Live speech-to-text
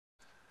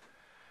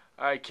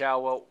All right,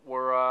 Cal. Well,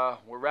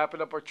 we're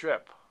wrapping up our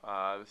trip.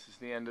 This is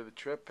the end of the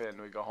trip, and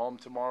we go home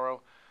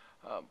tomorrow.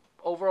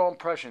 Overall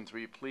impressions: Were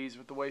you pleased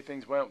with the way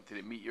things went? Did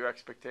it meet your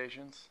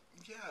expectations?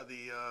 Yeah,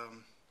 the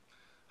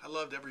I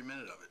loved every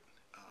minute of it.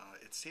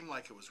 It seemed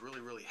like it was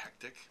really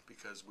hectic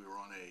because we were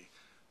on a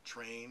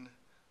train,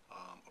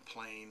 a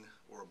plane,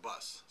 or a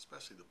bus.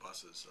 Especially the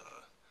buses.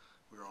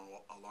 We were on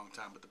a long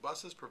time, but the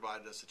buses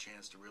provided us a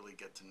chance to really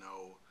get to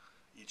know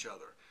each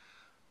other.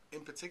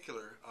 In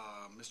particular,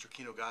 Mr.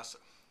 Kinogasa.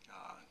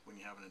 When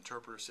you have an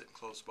interpreter sitting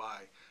close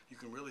by, you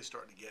can really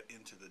start to get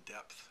into the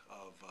depth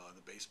of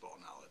the baseball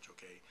knowledge.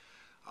 Okay,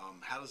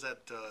 how does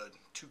that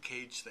two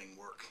cage thing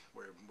work?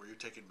 Where you're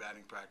taking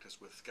batting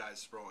practice with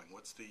guys throwing?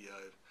 What's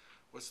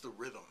the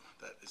rhythm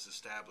that is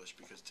established?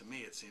 Because to me,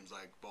 it seems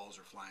like balls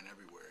are flying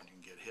everywhere and you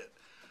can get hit.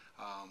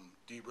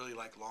 Do you really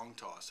like long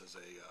toss as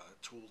a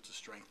tool to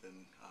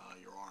strengthen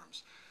your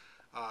arms?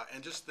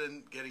 And just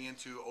then getting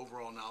into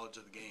overall knowledge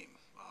of the game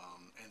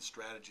and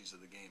strategies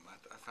of the game.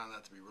 I found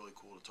that to be really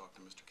cool to talk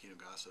to Mr.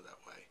 Kinogasa that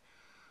way.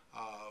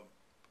 Uh,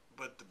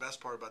 but the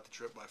best part about the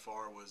trip by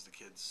far was the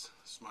kids'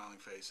 smiling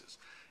faces.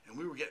 And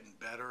we were getting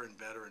better and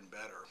better and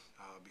better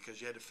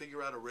because you had to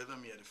figure out a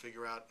rhythm, you had to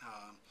figure out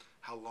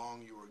how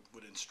long you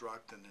would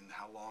instruct and then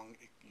how long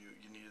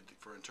you needed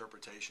for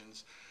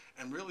interpretations.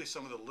 And really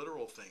some of the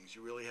literal things,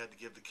 you really had to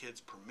give the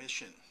kids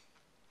permission,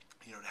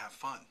 to have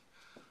fun.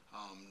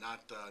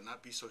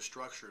 Not be so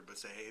structured, but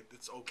say, hey,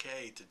 it's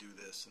okay to do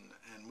this,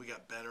 and we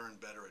got better and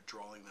better at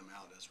drawing them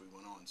out as we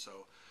went on.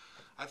 So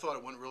I thought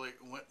it went really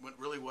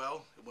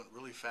well. It went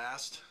really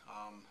fast.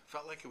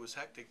 Felt like it was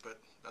hectic, but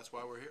that's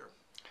why we're here.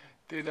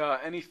 Did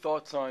any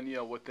thoughts on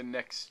what the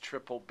next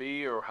trip will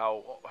be, or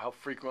how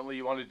frequently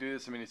you want to do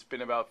this? I mean, it's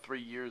been about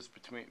 3 years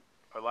between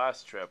our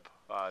last trip.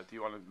 Do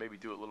you want to maybe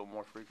do it a little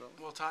more frequently?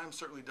 Well, time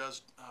certainly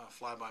does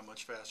fly by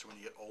much faster when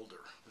you get older.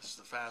 This is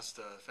the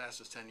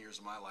fastest 10 years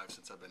of my life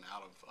since I've been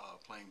out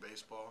of playing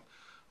baseball.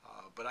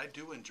 But I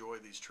do enjoy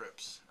these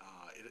trips.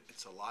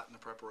 It's a lot in the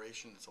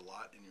preparation. It's a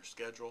lot in your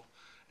schedule,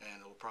 and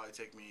it'll probably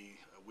take me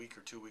a week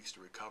or 2 weeks to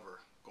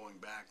recover going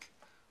back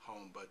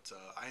home. But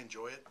I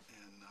enjoy it,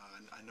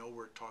 and I know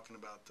we're talking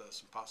about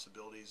some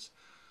possibilities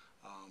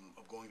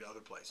of going to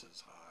other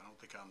places. I don't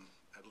think I'm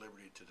at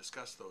liberty to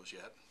discuss those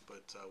yet,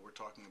 but we're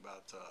talking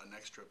about a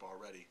next trip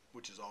already,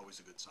 which is always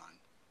a good sign.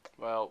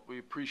 Well, we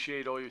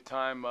appreciate all your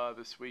time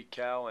this week,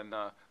 Cal, and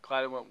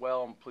glad it went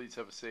well. And please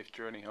have a safe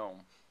journey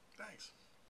home. Thanks.